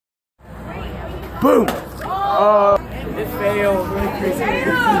Boom. It failed. Really crazy.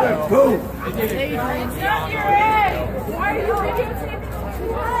 Boom. Why are you videotaping?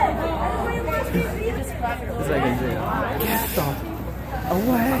 Get the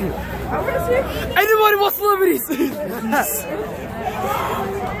away. Anybody want celebrities?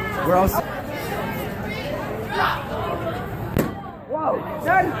 Where else? Wow,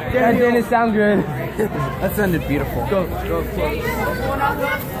 that didn't sound good. That sounded beautiful. Go.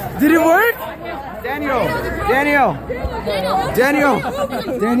 Did it work? Daniel.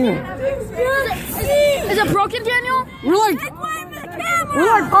 Is it broken, Daniel? We're like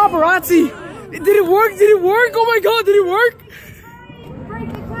paparazzi. Did it work? Oh my god, did it work?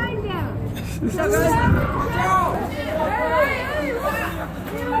 Break the time down.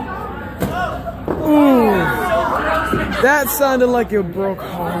 Ooh, that sounded like it broke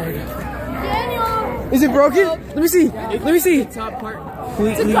hard. Daniel! Is it broken? Let me see. Top part.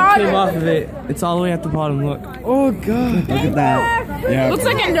 He came off of it. It's all the way at the bottom. Look. Oh god. Look at that. Yeah. Looks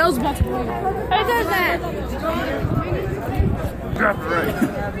like a nose bump. What is that?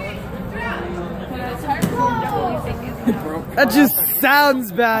 That just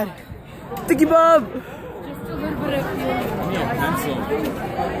sounds bad. Thinky Bob.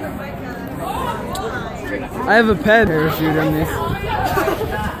 I have a pen. Parachute on this.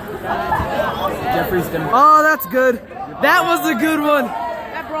 Jeffrey's done. Oh, that's good. That was a good one.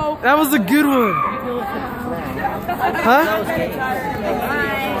 That was a good one. Huh?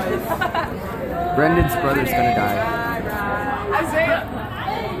 Brendan's brother's gonna die. Isaiah.